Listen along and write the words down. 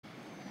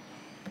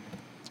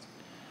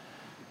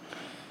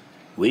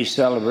We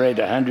celebrate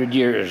 100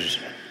 years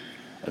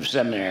of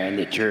seminary in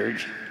the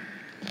church,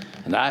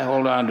 and I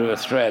hold on to a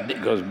thread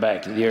that goes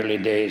back to the early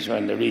days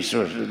when the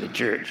resources of the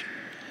church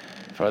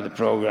for the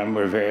program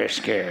were very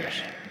scarce.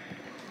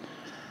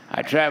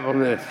 I traveled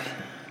with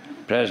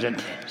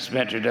President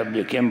Spencer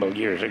W. Kimball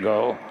years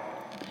ago.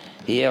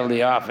 He held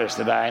the office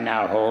that I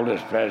now hold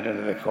as president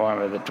of the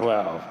Quorum of the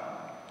 12.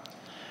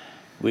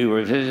 We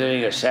were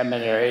visiting a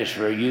seminaries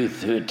for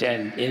youth who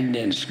attend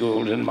Indian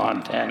schools in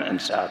Montana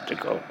and South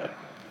Dakota.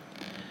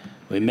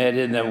 We met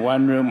in the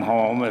one-room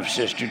home of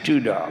Sister Two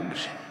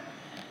Dogs.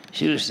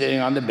 She was sitting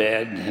on the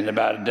bed, and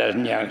about a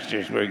dozen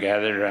youngsters were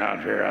gathered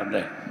around her on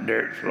the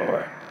dirt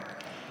floor.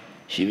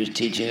 She was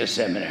teaching a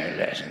seminary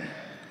lesson.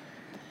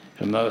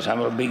 From those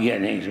humble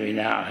beginnings, we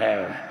now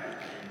have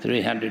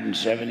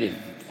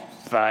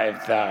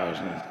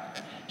 375,000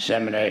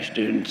 seminary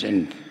students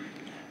in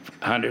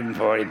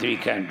 143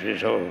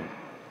 countries,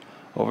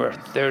 over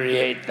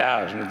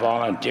 38,000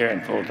 volunteer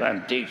and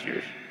full-time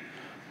teachers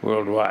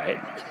worldwide.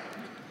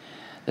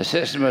 The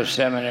system of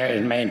seminary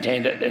is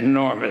maintained at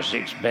enormous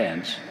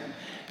expense,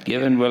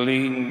 given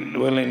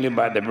willingly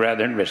by the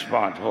brethren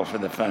responsible for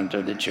the funds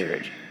of the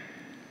church.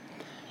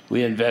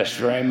 We invest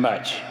very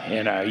much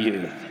in our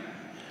youth.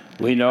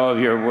 We know of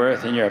your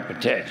worth and your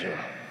potential.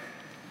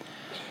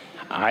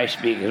 I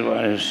speak as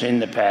one who's seen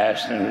the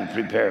past and would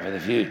prepare for the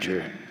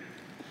future.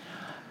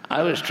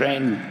 I was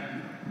trained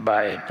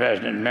by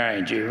President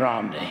Marion G.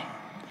 Romney,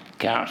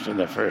 counsel of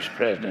the First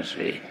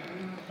Presidency.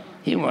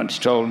 He once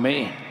told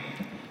me,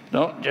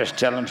 don't just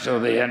tell them so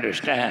they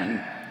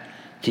understand,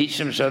 teach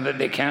them so that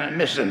they cannot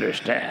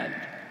misunderstand.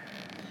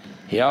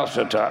 He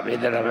also taught me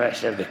that I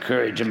must have the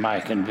courage of my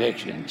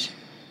convictions.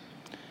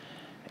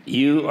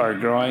 You are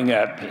growing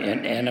up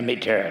in enemy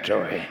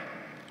territory.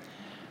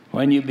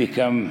 When you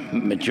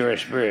become mature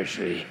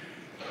spiritually,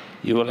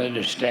 you will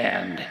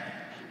understand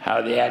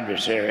how the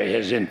adversary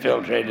has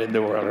infiltrated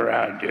the world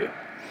around you.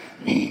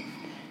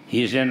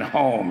 He's in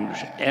homes,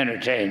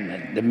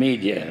 entertainment, the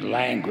media,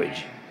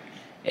 language,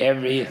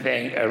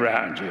 everything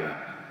around you.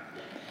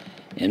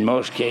 In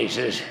most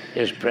cases,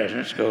 his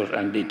presence goes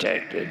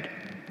undetected.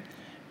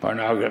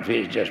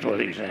 Pornography is just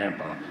one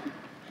example.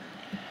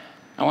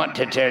 I want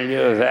to tell you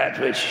of that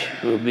which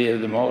will be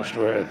of the most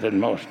worth and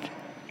most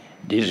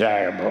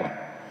desirable.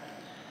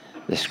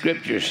 The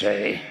scriptures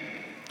say,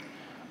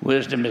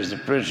 wisdom is the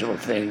principal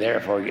thing,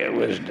 therefore get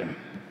wisdom.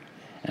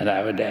 And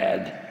I would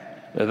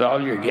add, with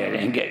all you're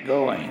getting, get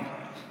going.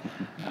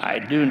 I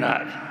do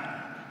not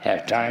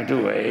have time to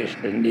waste,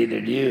 and neither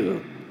do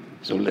you,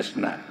 so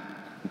listen up.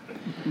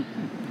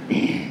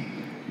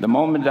 The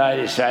moment I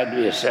decided to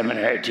be a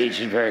seminary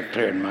teacher is very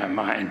clear in my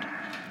mind.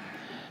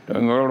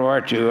 During World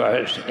War II, I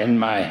was in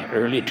my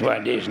early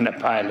 20s and a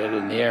pilot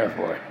in the Air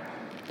Force.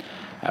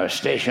 I was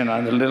stationed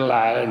on the little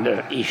island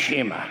of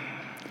Ishima.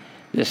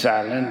 This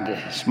island,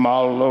 a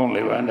small,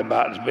 lonely one,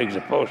 about as big as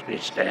a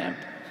postage stamp,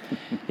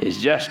 is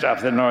just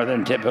off the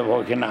northern tip of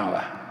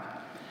Okinawa.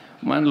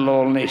 One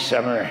lonely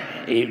summer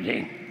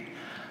evening,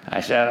 I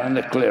sat on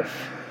the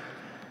cliff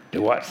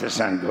to watch the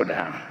sun go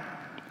down.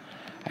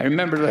 I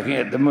remember looking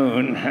at the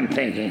moon and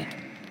thinking,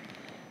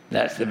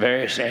 that's the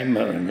very same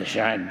moon that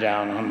shines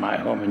down on my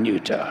home in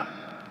Utah.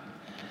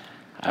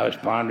 I was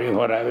pondering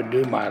what I would do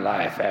in my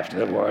life after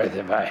the war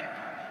if I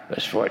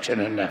was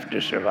fortunate enough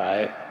to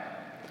survive.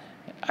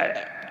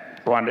 I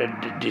wanted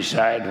to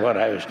decide what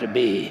I was to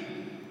be.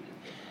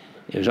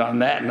 It was on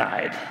that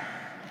night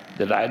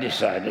that I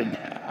decided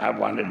I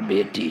wanted to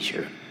be a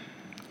teacher.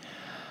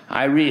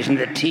 I reasoned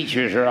that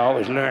teachers are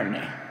always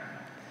learning.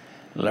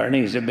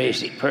 Learning is the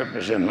basic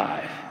purpose in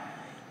life.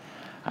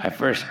 I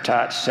first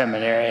taught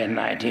seminary in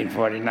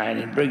 1949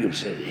 in Brigham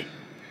City.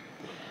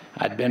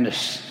 I'd been a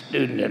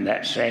student in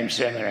that same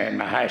seminary in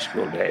my high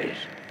school days.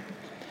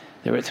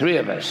 There were three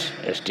of us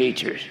as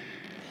teachers: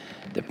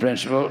 the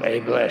principal,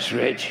 Abel S.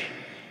 Rich,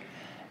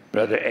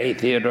 Brother A.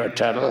 Theodore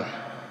Tuttle,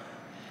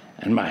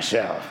 and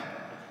myself.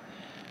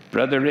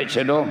 Brother Rich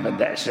had opened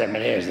that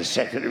seminary as the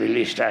second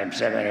release time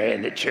seminary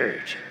in the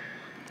church.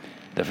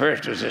 The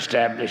first was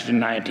established in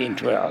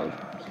 1912,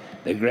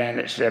 the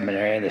Granite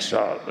Seminary in the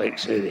Salt Lake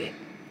City.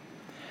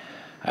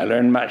 I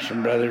learned much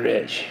from Brother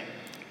Rich.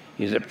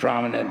 He's a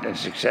prominent and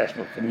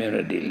successful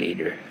community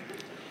leader.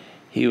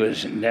 He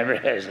was never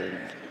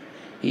hesitant.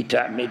 He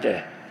taught me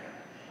to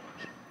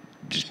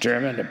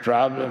determine the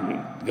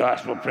problem,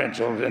 gospel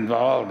principles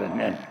involved, and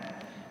then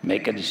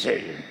make a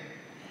decision.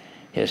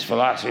 His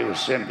philosophy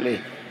was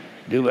simply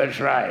do what's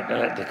right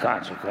and let the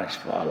consequence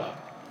follow.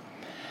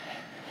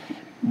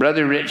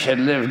 Brother Rich had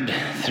lived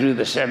through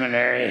the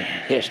seminary,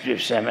 history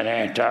of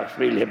seminary, and talked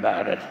freely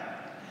about it.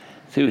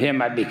 Through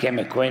him, I became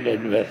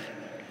acquainted with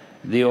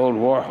the old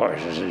war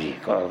horses, as he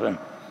called them.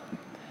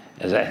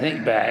 As I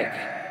think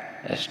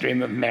back, a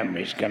stream of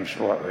memories comes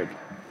forward.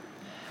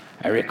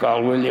 I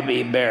recall William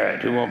E.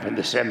 Barrett, who opened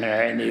the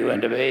seminary in the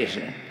Uinta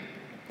Basin.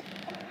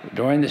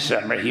 During the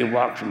summer, he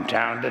walked from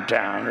town to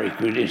town,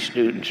 recruiting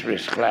students for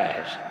his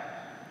class.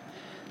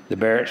 The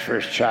Barrett's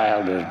first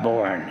child was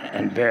born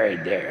and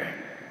buried there.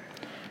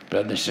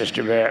 Brother and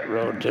Sister Barrett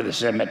rode to the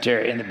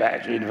cemetery in the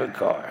backseat of a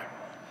car.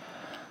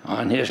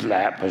 On his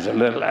lap was a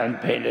little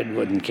unpainted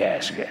wooden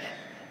casket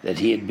that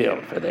he had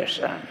built for their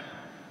son.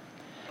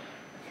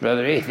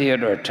 Brother A.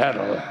 Theodore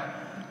Tuttle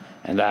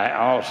and I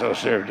also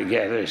served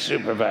together as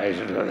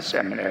supervisors of the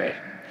seminary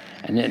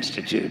and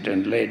institute,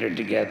 and later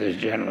together as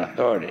general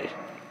authorities.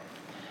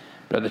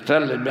 Brother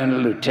Tuttle had been a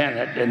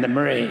lieutenant in the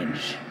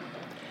Marines.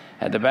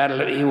 At the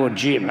Battle of Iwo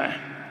Jima,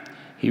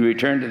 he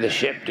returned to the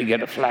ship to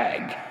get a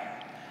flag.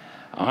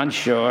 On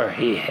shore,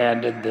 he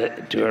handed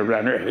it to a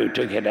runner who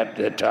took it up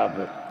to the top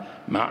of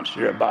Mount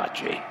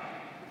Suribachi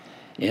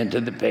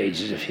into the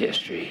pages of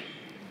history.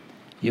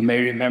 You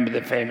may remember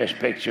the famous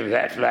picture of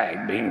that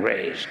flag being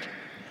raised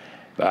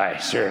by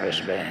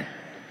servicemen.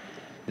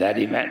 That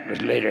event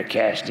was later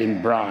cast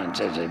in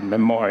bronze as a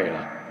memorial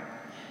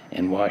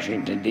in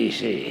Washington,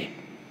 D.C.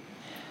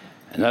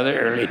 Another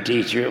early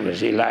teacher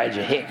was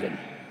Elijah Hicken,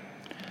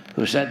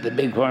 who sent the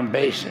Bighorn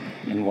Basin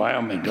in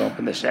Wyoming to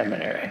open the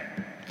seminary.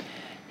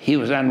 He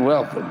was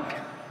unwelcomed.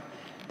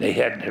 They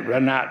had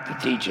run out the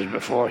teachers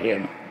before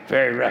him,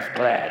 very rough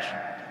class.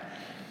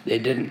 They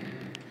didn't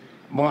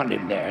want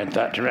him there and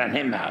thought to run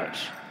him out,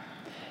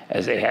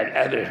 as they had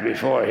others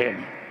before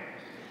him.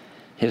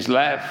 His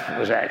life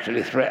was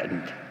actually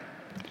threatened.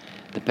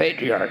 The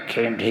patriarch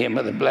came to him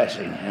with a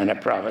blessing and a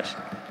promise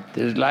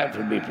that his life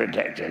would be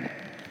protected.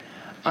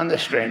 On the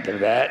strength of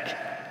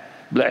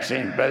that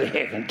blessing, Brother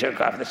Hicken took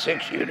off the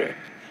 6-shooter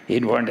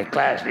he'd worn to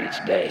class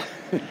each day.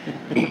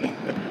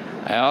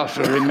 I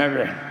also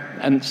remember,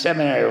 and the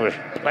seminary was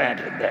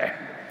planted there.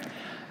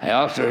 I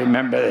also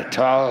remember the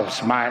tall,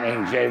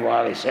 smiling J.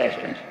 Wally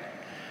Sessions,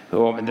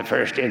 who opened the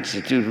first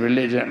Institute of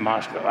Religion at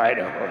Moscow,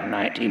 Idaho in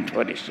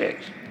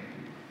 1926.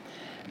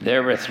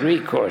 There were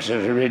 3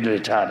 courses originally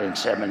taught in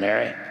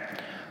seminary: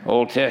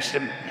 Old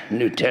Testament,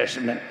 New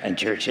Testament, and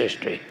church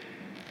history.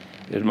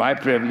 It was my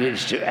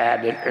privilege to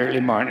add an early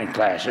morning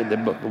class in the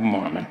Book of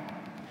Mormon.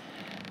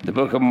 The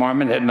Book of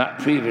Mormon had not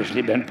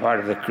previously been part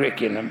of the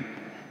curriculum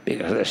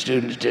because the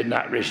students did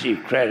not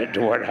receive credit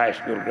toward high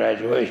school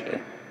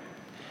graduation.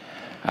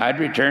 I'd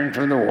returned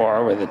from the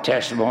war with a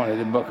testimony of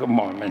the Book of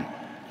Mormon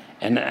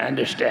and an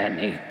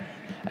understanding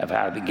of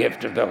how the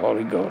gift of the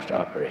Holy Ghost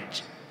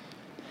operates.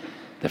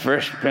 The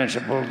first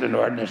principles and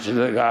ordinances of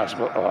the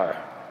gospel are: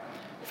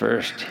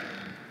 first,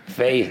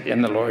 faith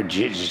in the Lord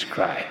Jesus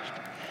Christ;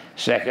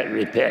 second,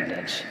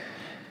 repentance;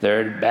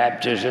 third,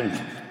 baptism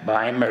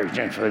by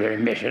immersion for the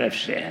remission of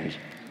sins;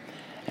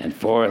 and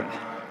fourth,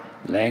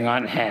 laying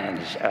on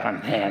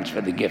hands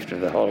for the gift of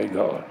the Holy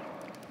Ghost.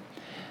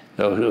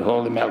 Those who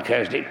hold the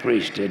Melchizedek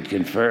priesthood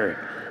confer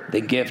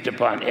the gift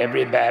upon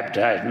every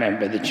baptized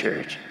member of the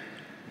church,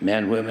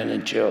 men, women,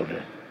 and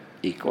children,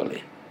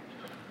 equally.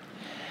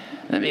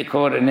 Let me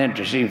quote an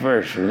interesting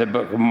verse from the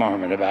Book of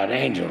Mormon about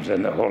angels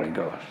and the Holy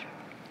Ghost.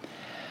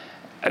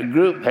 A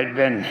group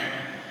had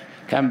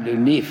come to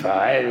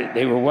Nephi.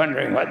 They were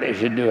wondering what they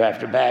should do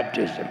after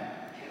baptism.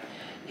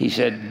 He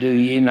said, "Do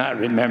ye not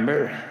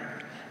remember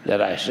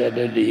that I said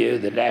unto you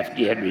that after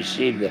ye had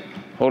received the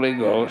Holy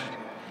Ghost,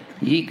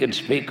 ye could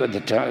speak with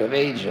the tongue of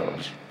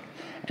angels?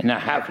 And now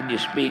how could you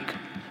speak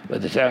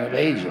with the tongue of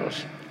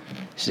angels,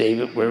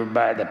 save it were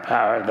by the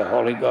power of the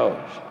Holy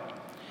Ghost?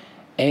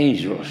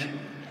 Angels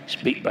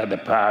speak by the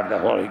power of the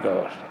Holy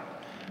Ghost,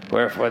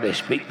 wherefore they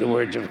speak the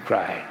words of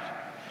Christ.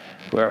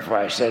 Wherefore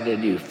I said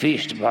unto you,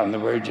 feast upon the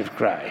words of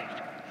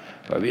Christ.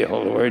 For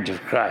behold, the words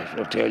of Christ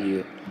will tell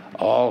you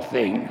all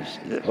things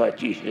that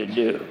what you should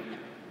do."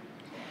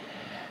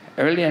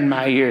 Early in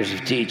my years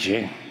of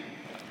teaching,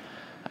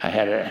 I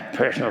had a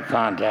personal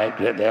contact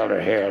with Elder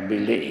Harold B.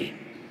 Lee.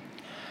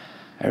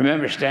 I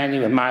remember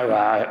standing with my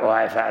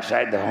wife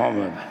outside the home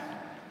of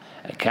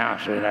a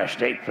counselor in our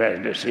stake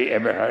presidency,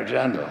 Eberhard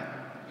Zundel.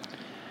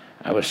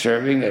 I was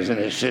serving as an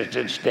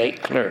assistant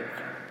stake clerk.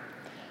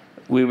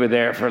 We were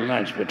there for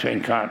lunch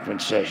between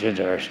conference sessions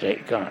of our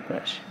stake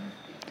conference.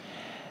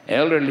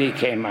 Elder Lee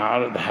came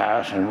out of the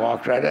house and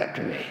walked right up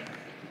to me.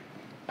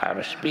 I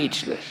was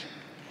speechless.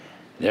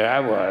 There I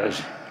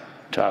was,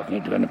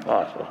 talking to an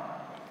apostle.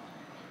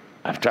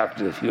 I've talked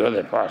to a few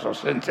other apostles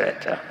since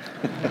that time.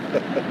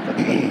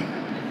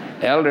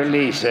 Elder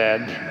Lee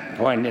said,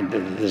 pointing to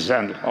the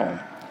Zundel home,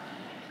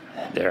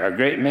 "There are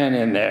great men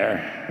in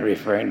there,"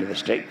 referring to the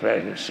stake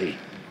presidency.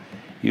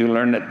 "You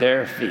learn at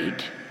their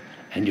feet,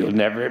 and you'll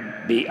never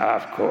be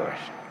off course."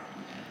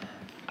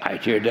 I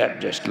teared up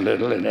just a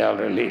little, and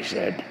Elder Lee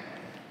said,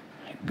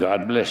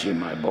 "God bless you,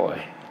 my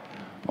boy.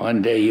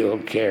 One day you'll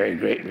carry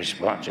great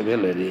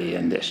responsibility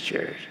in this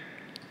church."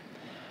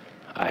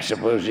 I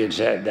suppose he'd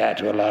said that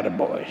to a lot of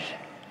boys,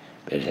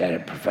 but it had a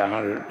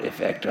profound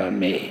effect on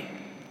me.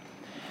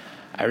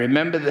 I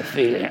remember the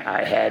feeling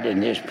I had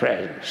in his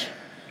presence.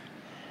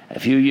 A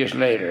few years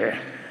later,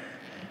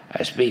 I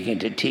was speaking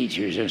to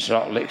teachers in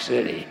Salt Lake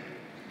City.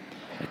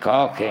 A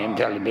call came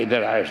telling me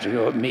that I was to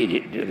go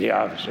immediately to the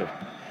office of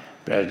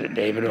President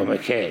David O.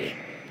 McKay.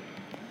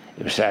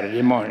 It was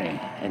Saturday morning,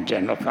 and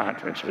General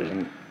Conference was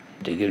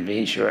to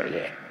convene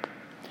shortly.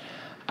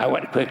 I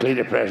went quickly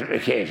to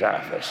President McKay's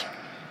office.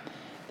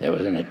 There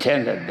was an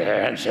attendant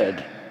there and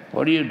said,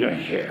 "What are you doing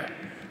here?"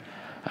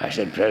 I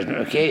said,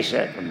 "President McKay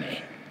sent for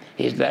me."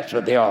 He said, that's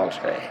what they all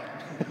say.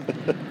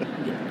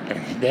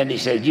 Then he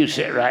said, you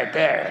sit right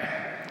there.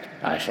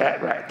 I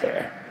sat right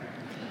there.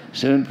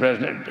 Soon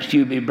President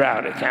Hubie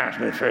Brown, the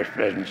councilman, the first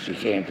presidency,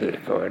 came through the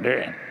corridor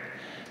and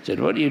said,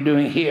 what are you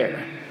doing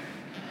here?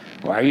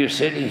 Why are you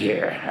sitting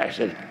here? I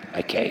said,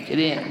 I can't get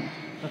in.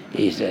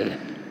 He said,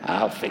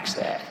 I'll fix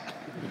that.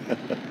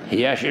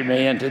 He ushered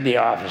me into the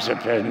office of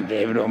President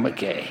David O.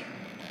 McKay.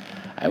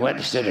 I went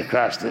to sit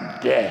across the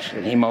desk,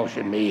 and he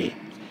motioned me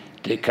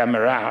to come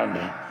around.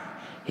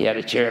 He had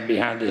a chair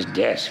behind his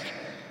desk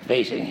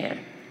facing him.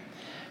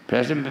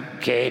 President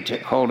McKay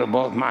took hold of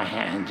both my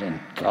hands and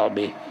called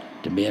me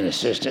to be an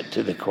assistant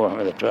to the Quorum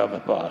of the 12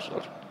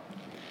 Apostles.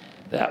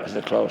 That was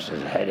the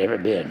closest I had ever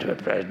been to a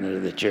president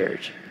of the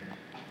church.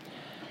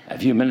 A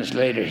few minutes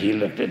later, he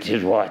looked at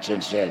his watch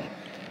and said,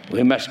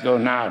 we must go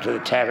now to the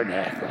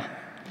tabernacle.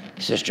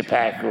 Sister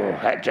Pack will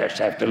just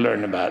have to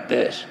learn about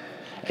this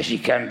as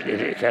it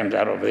comes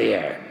out over the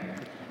air.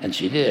 And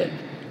she did.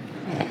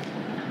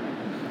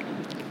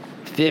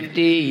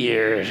 50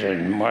 years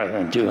and more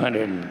than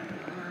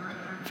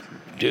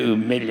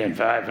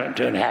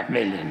 2.5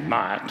 million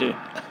miles,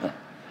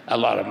 a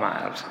lot of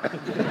miles.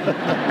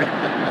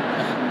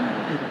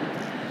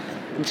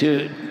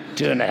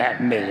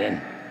 2.5 million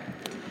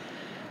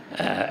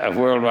of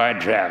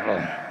worldwide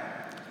travel.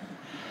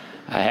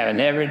 I have an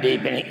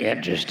ever-deepening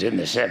interest in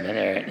the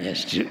seminary and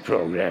institute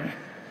program,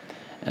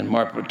 and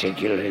more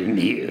particularly in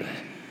the youth.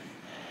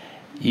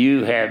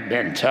 You have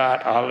been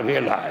taught all of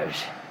your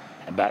lives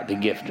about the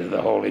gift of the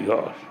Holy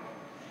Ghost,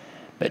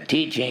 but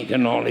teaching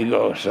can only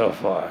go so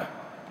far.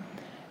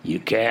 You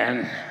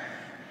can,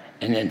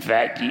 and in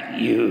fact,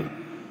 you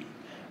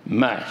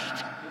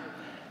must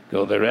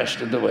go the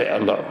rest of the way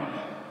alone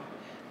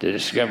to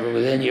discover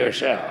within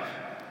yourself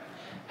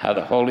how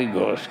the Holy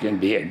Ghost can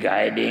be a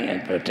guiding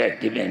and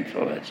protective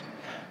influence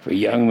for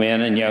young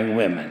men and young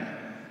women.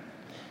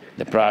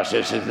 The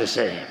process is the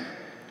same.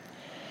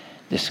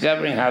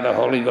 Discovering how the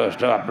Holy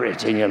Ghost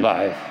operates in your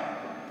life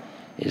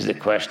is the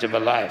quest of a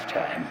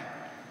lifetime.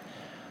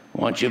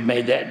 Once you've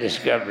made that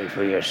discovery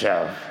for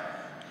yourself,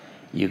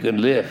 you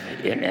can live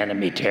in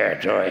enemy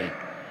territory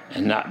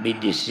and not be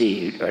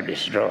deceived or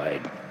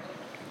destroyed.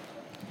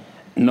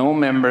 No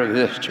member of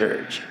this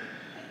church,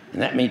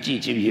 and that means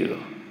each of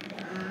you,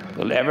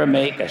 will ever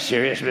make a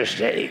serious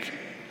mistake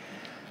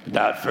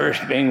without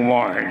first being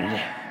warned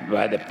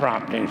by the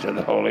promptings of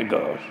the Holy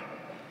Ghost.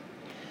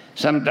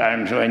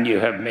 Sometimes when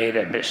you have made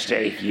a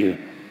mistake, you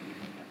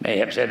may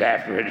have said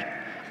afterwards,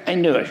 I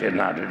knew I should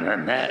not have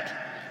done that.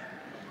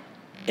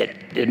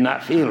 It did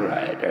not feel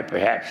right, or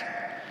perhaps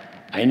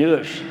I knew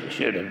I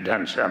should have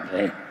done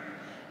something,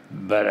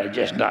 but I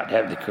just not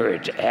have the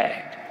courage to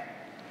act.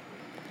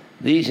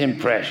 These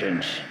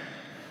impressions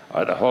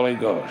are the Holy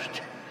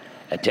Ghost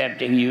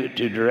attempting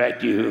to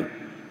direct you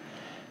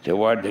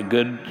toward the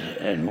good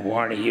and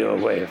warning you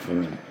away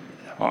from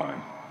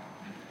harm.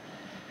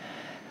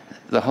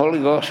 The Holy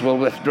Ghost will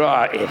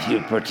withdraw if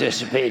you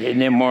participate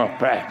in immoral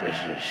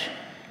practices,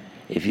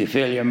 if you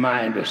fill your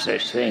mind with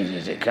such things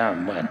as they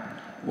come when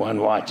one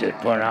watches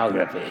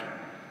pornography.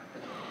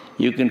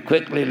 You can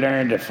quickly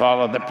learn to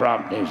follow the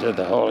promptings of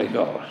the Holy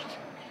Ghost.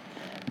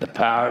 The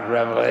power of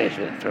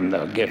revelation from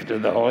the gift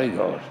of the Holy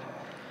Ghost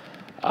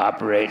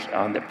operates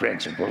on the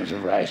principles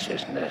of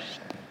righteousness.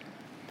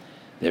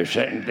 There are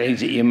certain things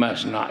that you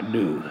must not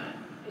do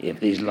if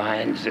these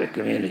lines of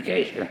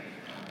communication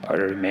are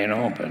to remain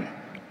open.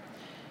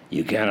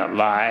 You cannot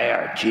lie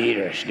or cheat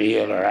or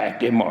steal or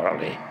act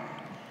immorally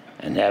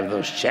and have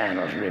those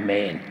channels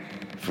remain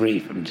free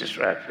from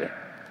destruction.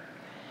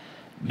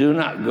 Do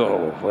not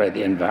go where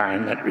the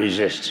environment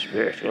resists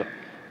spiritual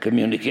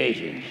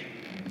communications.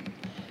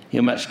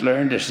 You must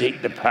learn to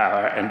seek the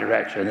power and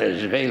direction that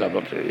is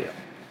available to you,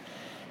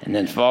 and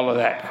then follow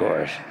that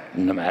course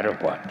no matter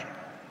what.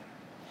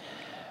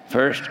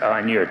 First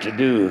on your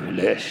to-do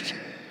list,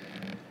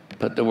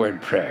 put the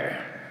word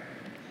prayer.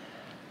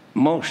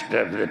 Most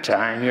of the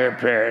time, your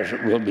prayers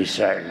will be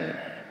silent.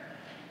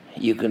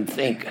 You can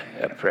think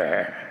a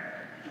prayer.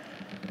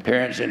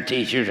 Parents and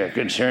teachers are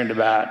concerned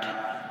about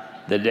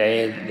the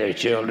day their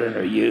children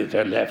or youth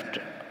are left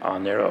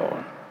on their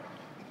own.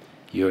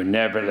 You are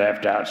never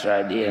left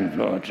outside the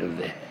influence of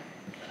the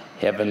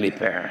Heavenly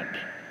Parent.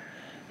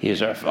 He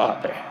is our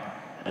Father,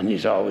 and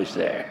He's always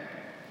there.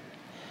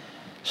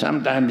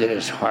 Sometimes it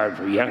is hard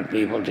for young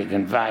people to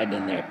confide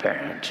in their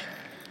parents.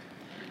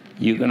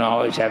 You can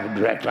always have a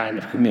direct line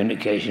of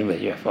communication with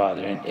your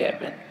Father in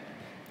heaven.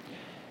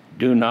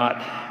 Do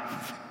not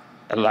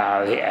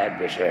allow the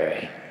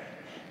adversary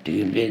to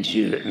convince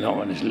you that no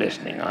one is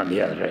listening on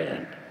the other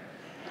end.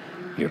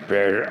 Your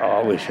prayers are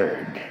always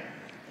heard.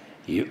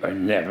 You are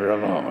never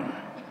alone.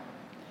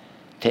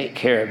 Take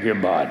care of your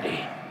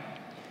body.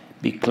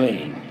 Be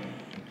clean.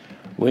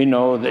 We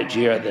know that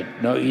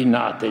know ye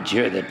not that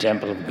you are the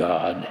temple of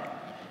God,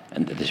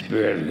 and that the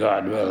Spirit of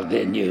God dwelleth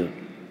within you.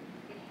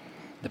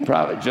 The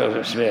prophet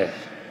Joseph Smith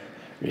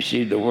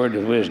received the word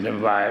of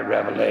wisdom by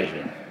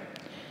revelation.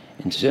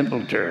 In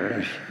simple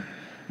terms,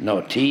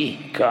 no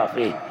tea,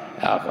 coffee,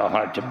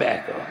 alcohol, or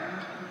tobacco.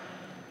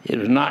 It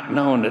was not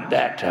known at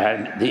that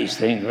time that these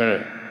things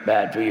were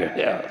bad for your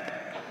health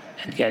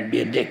and can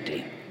be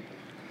addicting.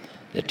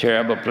 The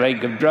terrible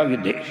plague of drug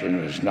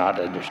addiction was not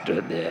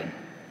understood then.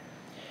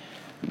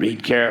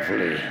 Read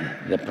carefully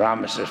the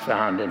promises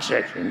found in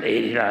section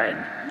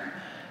 89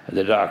 of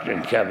the Doctrine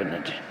and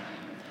Covenant.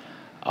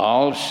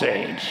 All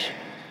saints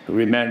who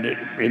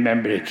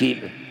remember to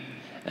keep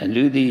and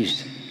do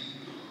these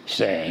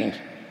sayings,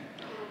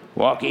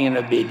 walking in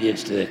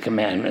obedience to the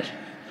commandments,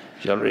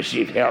 shall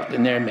receive health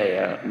in their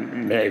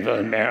navel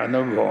and marrow in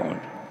their bone,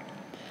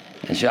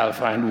 and shall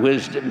find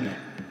wisdom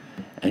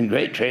and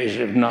great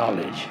treasure of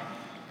knowledge,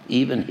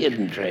 even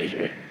hidden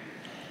treasure,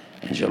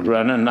 and shall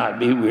run and not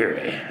be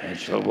weary, and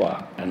shall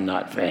walk and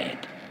not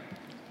faint.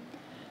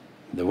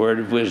 The word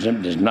of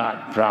wisdom does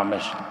not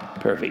promise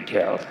perfect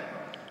health,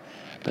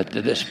 but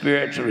that the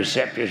spiritual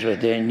receptors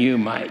within you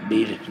might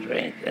be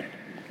strengthened.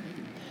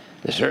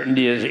 The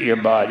certainty is that your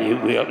body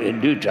will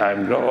in due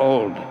time grow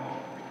old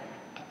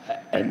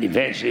and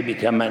eventually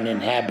become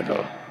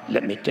uninhabitable.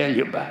 Let me tell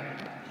you about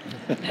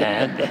it.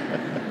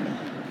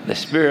 And the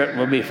spirit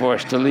will be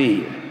forced to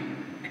leave.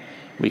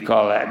 We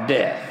call that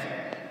death.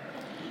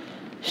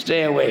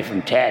 Stay away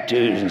from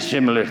tattoos and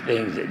similar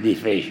things that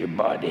deface your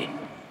body.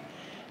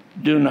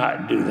 Do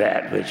not do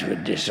that which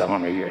would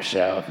dishonor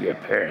yourself, your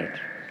parents,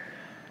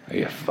 or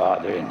your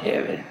Father in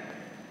heaven.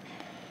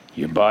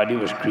 Your body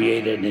was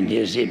created in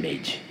His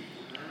image.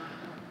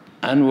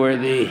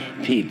 Unworthy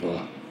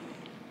people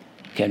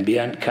can be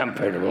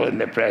uncomfortable in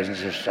the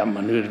presence of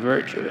someone who is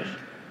virtuous.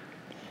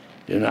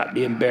 Do not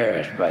be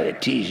embarrassed by the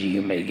teasing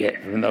you may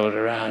get from those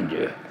around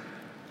you.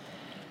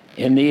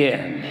 In the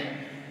end,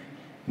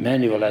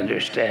 many will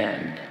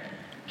understand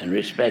and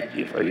respect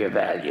you for your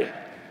value.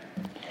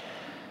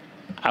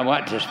 I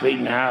want to speak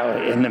now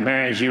in the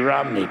Mary G.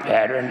 Romney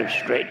pattern of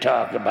straight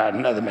talk about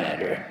another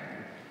matter.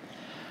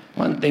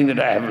 One thing that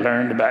I have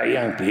learned about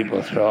young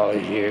people through all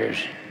these years,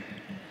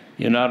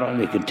 you not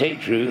only can take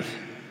truth,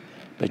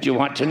 but you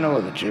want to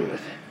know the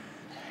truth.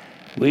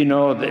 We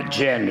know that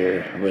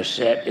gender was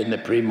set in the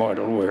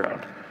premortal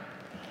world.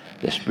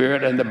 The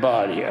spirit and the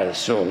body are the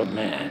soul of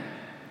man.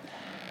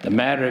 The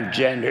matter of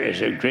gender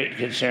is of great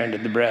concern to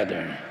the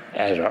brethren,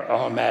 as are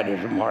all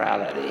matters of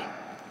morality.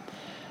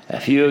 A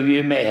few of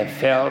you may have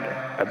felt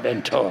or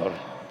been told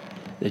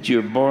that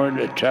you're born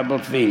with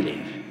troubled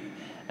feelings,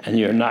 and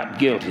you're not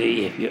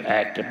guilty if you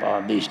act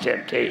upon these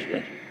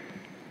temptations.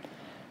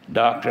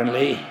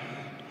 Doctrinally,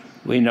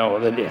 we know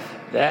that if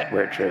that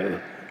were true,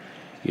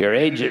 your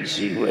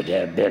agency would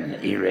have been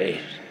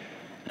erased,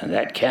 and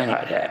that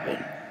cannot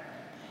happen.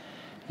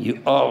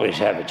 You always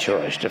have a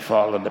choice to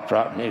follow the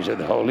promptings of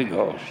the Holy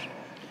Ghost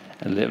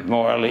and live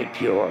morally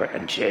pure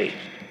and chaste,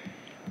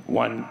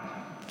 one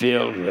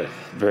filled with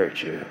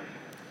virtue.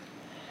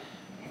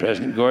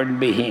 President Gordon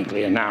B.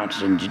 Hinckley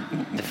announced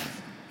the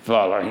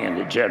following in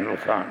the General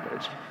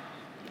Conference.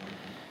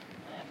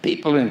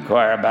 People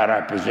inquire about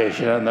our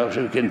position on those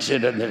who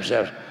consider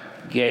themselves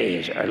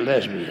gays or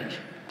lesbians.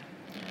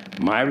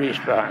 My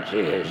response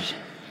is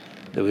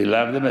that we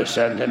love them as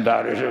sons and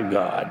daughters of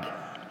God.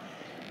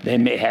 They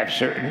may have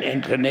certain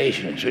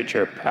inclinations which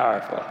are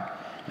powerful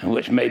and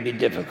which may be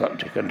difficult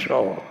to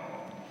control.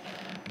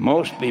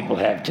 Most people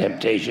have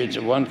temptations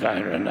of one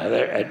kind or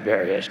another at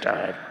various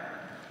times.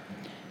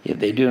 If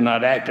they do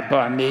not act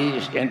upon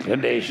these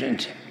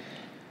inclinations,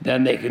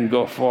 then they can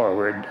go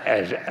forward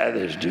as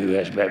others do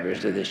as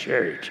members of the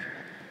church.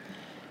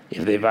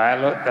 If they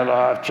violate the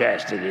law of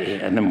chastity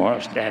and the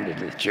moral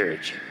standards of the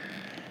church,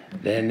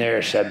 then they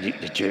are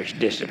subject to church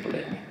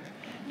discipline,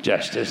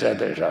 just as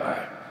others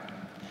are.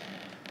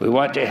 We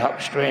want to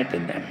help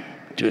strengthen them,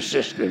 to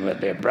assist them with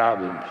their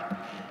problems,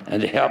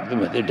 and to help them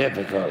with their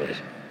difficulties.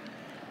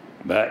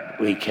 But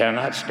we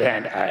cannot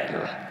stand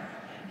idle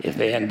if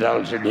they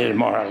indulge in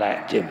immoral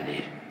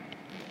activity,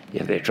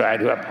 if they try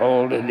to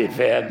uphold and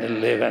defend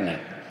and live in a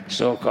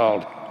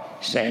so-called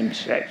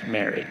same-sex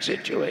marriage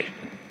situation.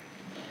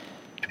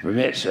 To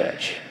permit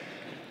such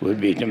would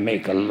be to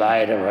make a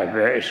light of our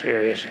very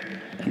serious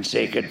and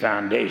sacred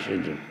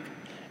foundations of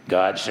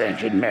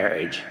God-sanctioned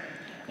marriage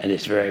and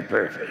its very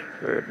perfect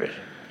purpose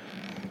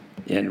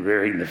in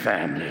rearing the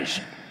families.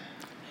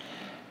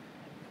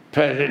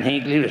 President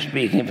Hinckley was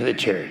speaking for the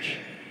church.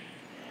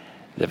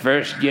 The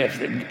first gift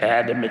that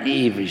Adam and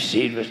Eve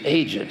received was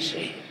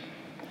agency.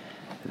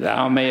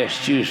 Thou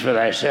mayest choose for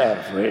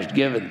thyself what is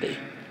given thee.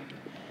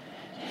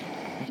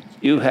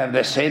 You have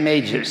the same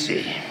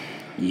agency.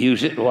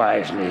 Use it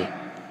wisely.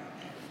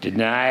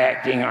 Deny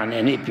acting on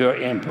any pure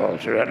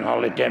impulse or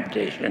unholy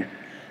temptation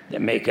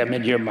that may come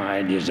into your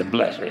mind is a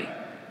blessing.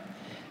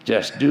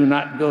 Just do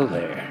not go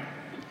there.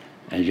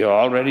 And you're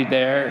already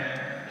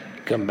there,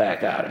 come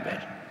back out of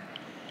it.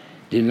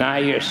 Deny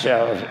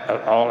yourselves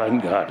of all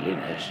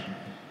ungodliness.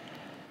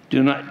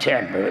 Do not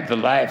tamper with the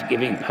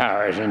life-giving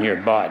powers in your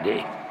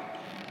body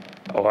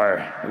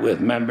or with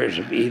members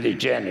of either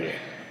gender.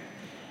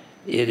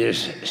 It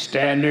is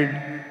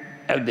standard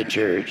of the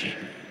church,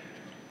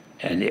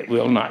 and it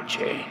will not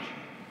change.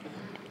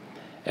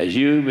 As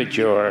you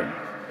mature,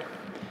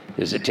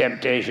 there's a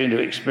temptation to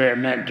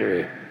experiment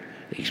or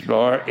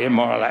explore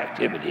immoral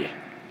activity.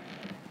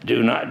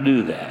 Do not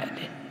do that.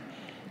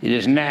 It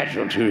is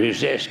natural to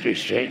resist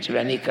restraints of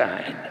any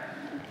kind.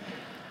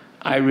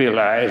 I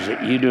realize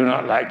that you do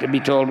not like to be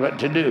told what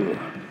to do,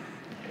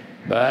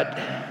 but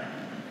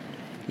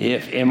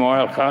if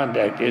immoral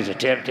conduct is a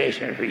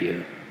temptation for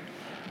you,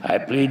 I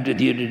plead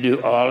with you to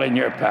do all in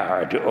your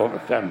power to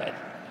overcome it,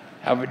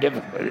 however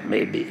difficult it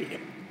may be.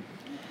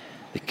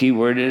 The key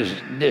word is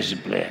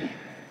discipline.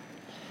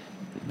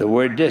 The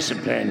word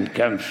discipline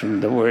comes from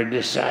the word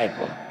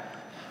disciple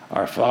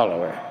or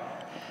follower.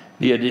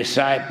 Be a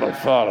disciple,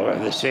 follower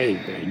of the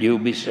Savior, and you'll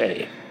be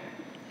saved.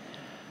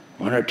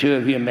 One or two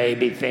of you may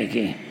be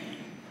thinking,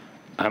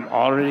 I'm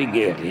already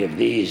guilty of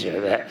these or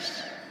that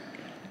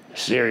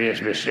serious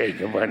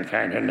mistake of one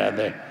kind or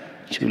another.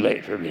 Too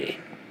late for me.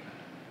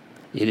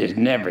 It is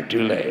never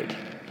too late.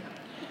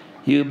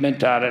 You've been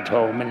taught at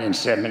home and in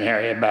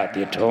seminary about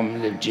the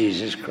atonement of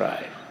Jesus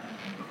Christ.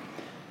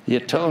 The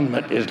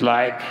atonement is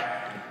like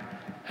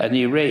an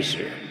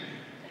eraser.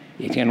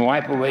 It can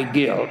wipe away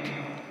guilt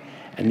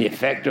and the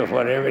effect of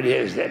whatever it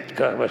is that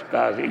was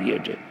causing you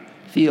to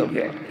feel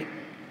guilty.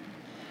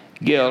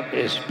 Guilt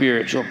is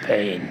spiritual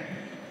pain.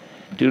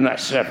 Do not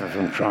suffer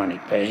from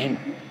chronic pain.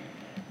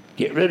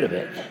 Get rid of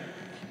it.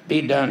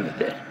 Be done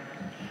with it.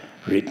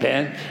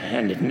 Repent,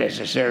 and if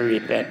necessary,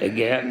 repent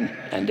again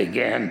and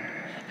again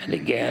and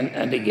again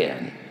and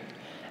again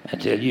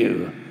until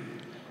you,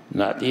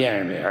 not the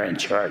enemy, are in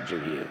charge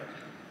of you.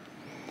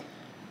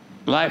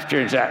 Life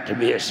turns out to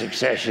be a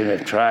succession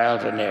of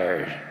trials and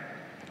errors.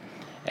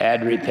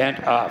 Add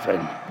repent often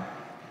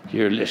to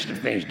your list of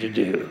things to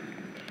do.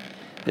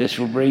 This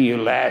will bring you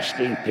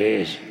lasting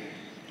peace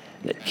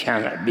that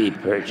cannot be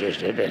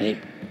purchased at any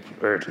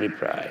earthly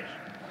price.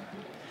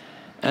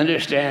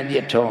 Understand the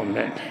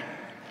atonement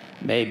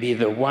may be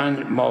the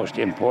one most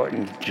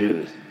important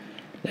truth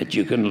that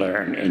you can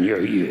learn in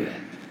your youth.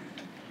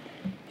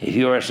 If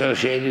you are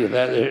associated with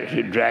others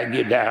who drag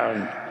you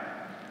down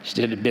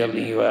instead of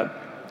building you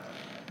up,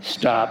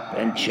 stop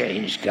and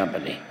change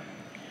company.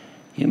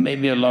 You may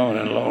be alone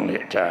and lonely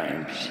at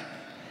times.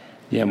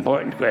 The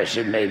important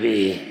question may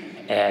be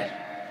asked,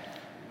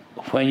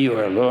 when you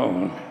are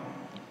alone,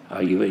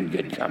 are you in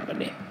good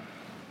company?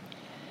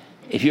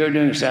 If you're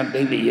doing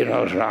something that you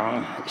know is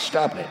wrong,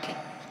 stop it.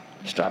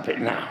 Stop it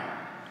now.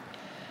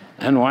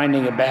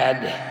 Unwinding a bad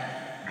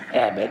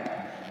habit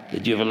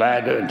that you've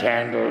allowed to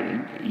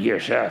entangle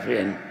yourself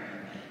in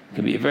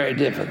can be very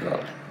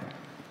difficult,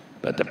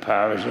 but the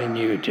power is in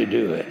you to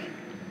do it.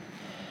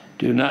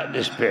 Do not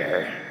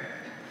despair.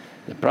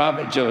 The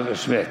prophet Joseph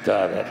Smith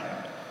taught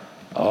that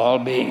all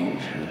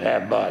beings who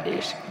have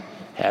bodies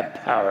have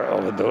power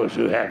over those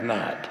who have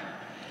not.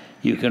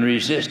 You can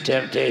resist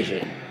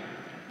temptation.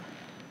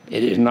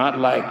 It is not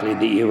likely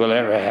that you will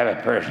ever have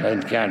a personal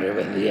encounter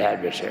with the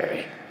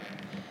adversary.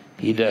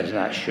 He does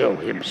not show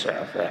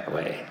himself that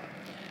way.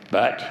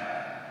 But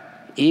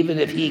even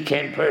if he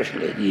came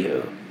personally to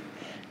you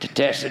to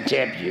test and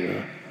tempt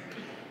you,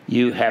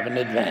 you have an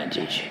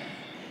advantage.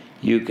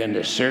 You can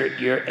assert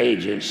your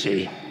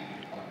agency,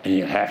 and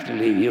he'll have to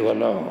leave you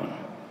alone.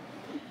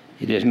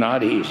 It is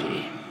not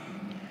easy.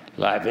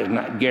 Life is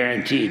not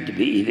guaranteed to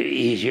be either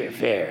easy or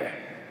fair.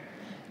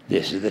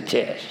 This is the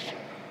test.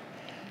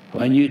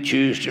 When you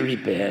choose to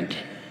repent,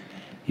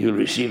 you'll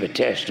receive a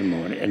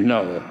testimony and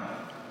know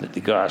that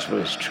the gospel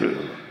is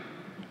true.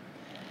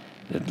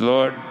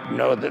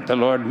 Know that the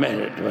Lord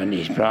meant it when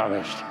he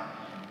promised,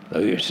 though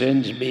your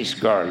sins be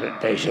scarlet,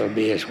 they shall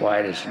be as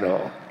white as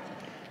snow.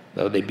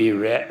 Though they be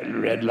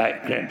red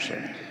like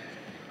crimson,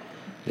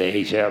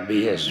 they shall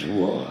be as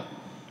wool.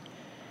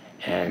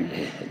 And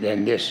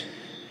then this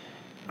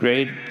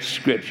great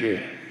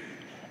scripture,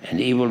 and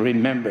he will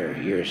remember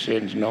your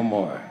sins no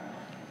more.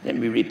 Let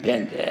me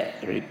repeat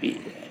that.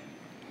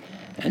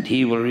 And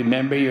he will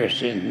remember your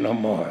sins no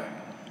more.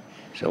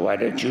 So why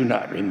don't you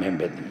not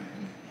remember them?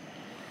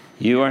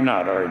 You are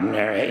not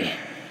ordinary.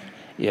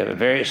 You have a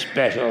very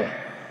special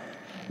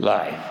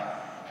life.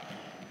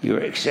 You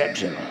are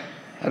exceptional.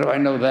 How do I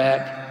know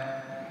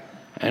that?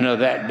 I know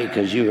that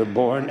because you were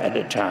born at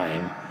a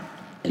time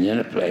and in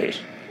a place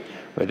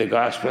where the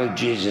gospel of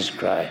Jesus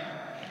Christ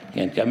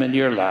can come into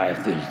your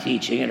life through the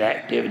teaching and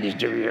activities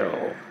of your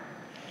home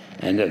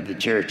and of the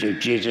Church of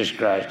Jesus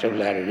Christ of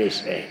Latter-day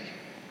Saints.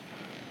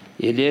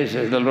 It is,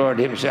 as the Lord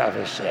himself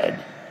has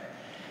said,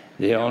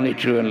 the only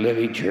true and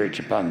living church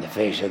upon the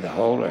face of the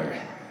whole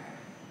earth.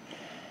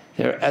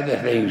 There are other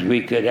things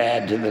we could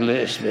add to the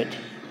list, but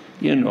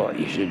you know what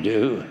you should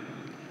do,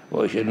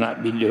 what you should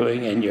not be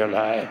doing in your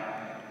life.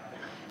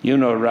 You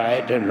know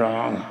right and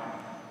wrong.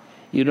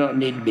 You don't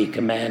need to be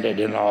commanded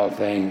in all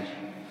things.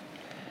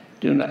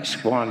 Do not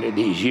squander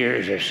these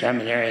years of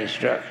seminary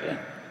instruction.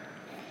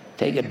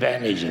 Take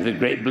advantage of the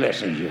great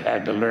blessings you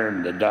have to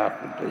learn the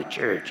doctrine of the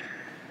church,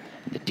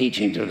 the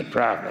teachings of the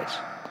prophets.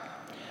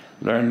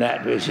 Learn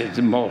that which is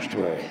the most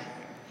worth.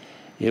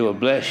 It will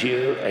bless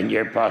you and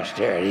your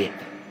posterity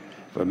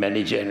for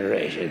many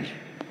generations.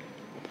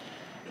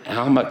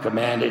 Alma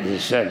commanded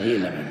his son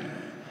Helaman,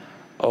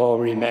 "Oh,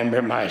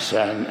 remember, my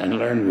son, and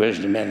learn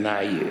wisdom in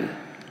thy youth.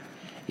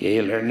 Yea,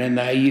 learn in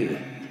thy youth,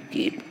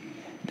 keep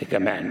the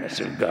commandments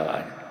of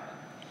God.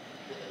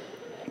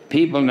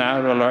 People now,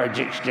 to a large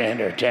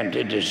extent, are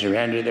tempted to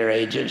surrender their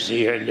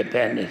agency or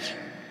independence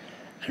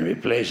and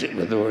replace it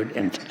with the word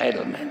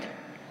entitlement.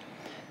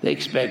 They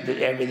expect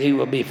that everything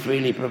will be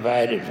freely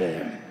provided for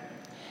them.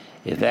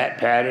 If that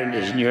pattern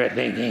is in your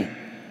thinking,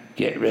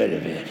 get rid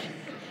of it.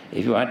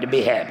 If you want to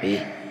be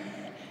happy,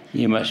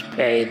 you must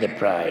pay the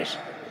price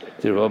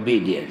through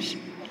obedience.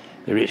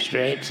 The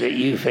restraints that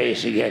you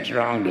face against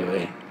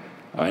wrongdoing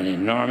are an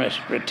enormous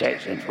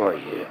protection for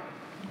you.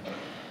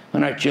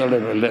 When our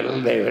children were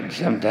little, they would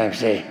sometimes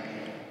say,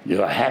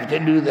 "Do I have to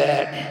do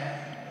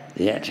that?"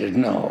 The answer is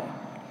no.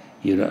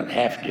 You don't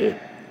have to.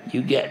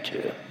 You get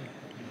to.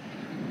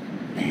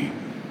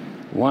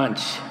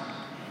 Once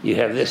you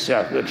have this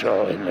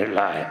self-control in your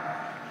life,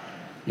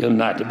 you'll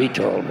not be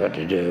told what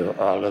to do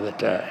all of the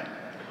time.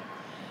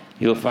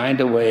 You'll find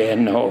a way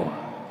and know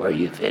where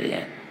you fit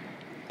in.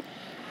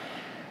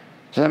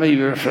 Some of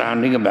you are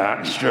floundering about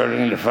and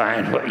struggling to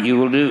find what you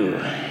will do.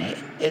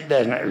 It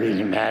doesn't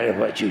really matter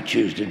what you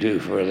choose to do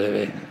for a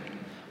living.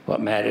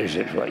 What matters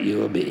is what you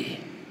will be.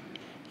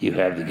 You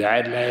have the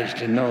guidelines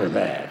to know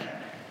that.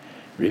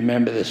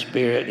 Remember, the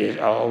Spirit is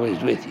always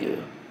with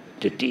you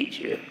to teach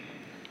you.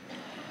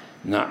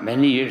 Not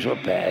many years will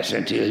pass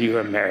until you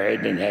are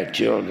married and have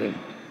children,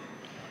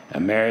 a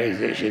marriage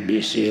that should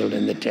be sealed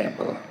in the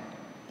temple.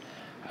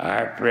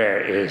 Our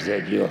prayer is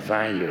that you'll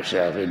find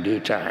yourself in due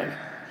time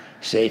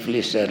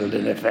safely settled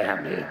in a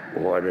family,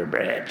 ward or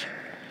branch.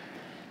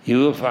 You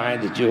will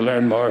find that you'll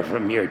learn more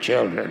from your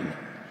children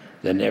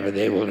than ever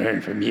they will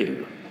learn from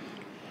you.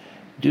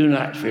 Do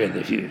not fear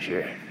the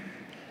future.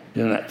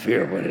 Do not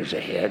fear what is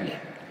ahead.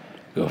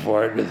 Go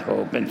forward with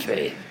hope and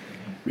faith.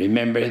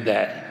 Remember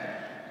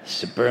that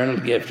supernal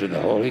gift of the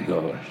Holy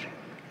Ghost.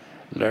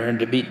 Learn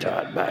to be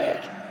taught by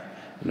it.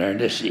 Learn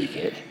to seek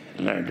it.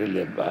 Learn to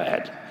live by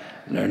it.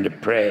 Learn to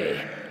pray,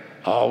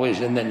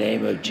 always in the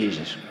name of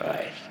Jesus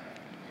Christ.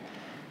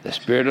 The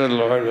Spirit of the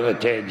Lord will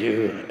attend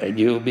you, and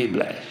you will be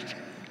blessed.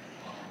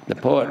 The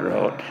poet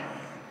wrote,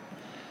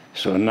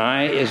 "So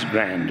nigh is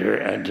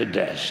grandeur unto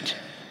dust,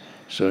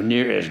 so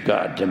near is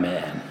God to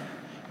man.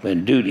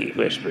 When duty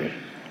whispers,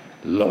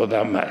 lo,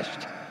 thou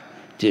must,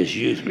 'tis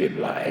youth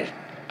replies,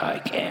 I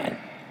can."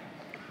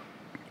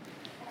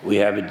 We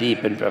have a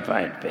deep and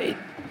profound faith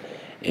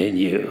in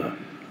you,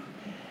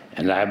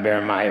 and I bear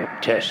my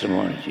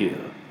testimony to you.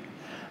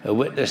 A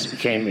witness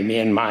came to me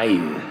in my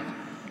youth,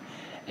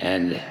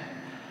 and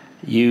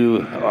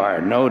you are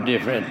no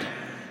different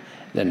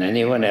than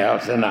anyone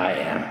else than I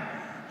am.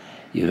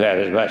 You have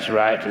as much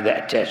right to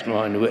that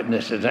testimony and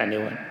witness as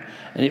anyone,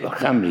 and it will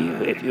come to you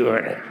if you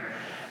earn it.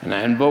 And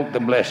I invoke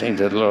the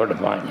blessings of the Lord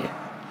upon you,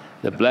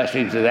 the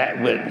blessings of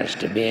that witness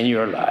to be in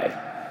your life,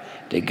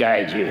 to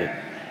guide you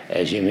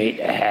as you meet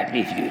a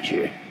happy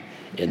future.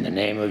 In the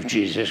name of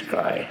Jesus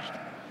Christ,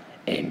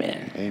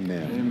 amen.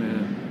 Amen.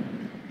 Amen.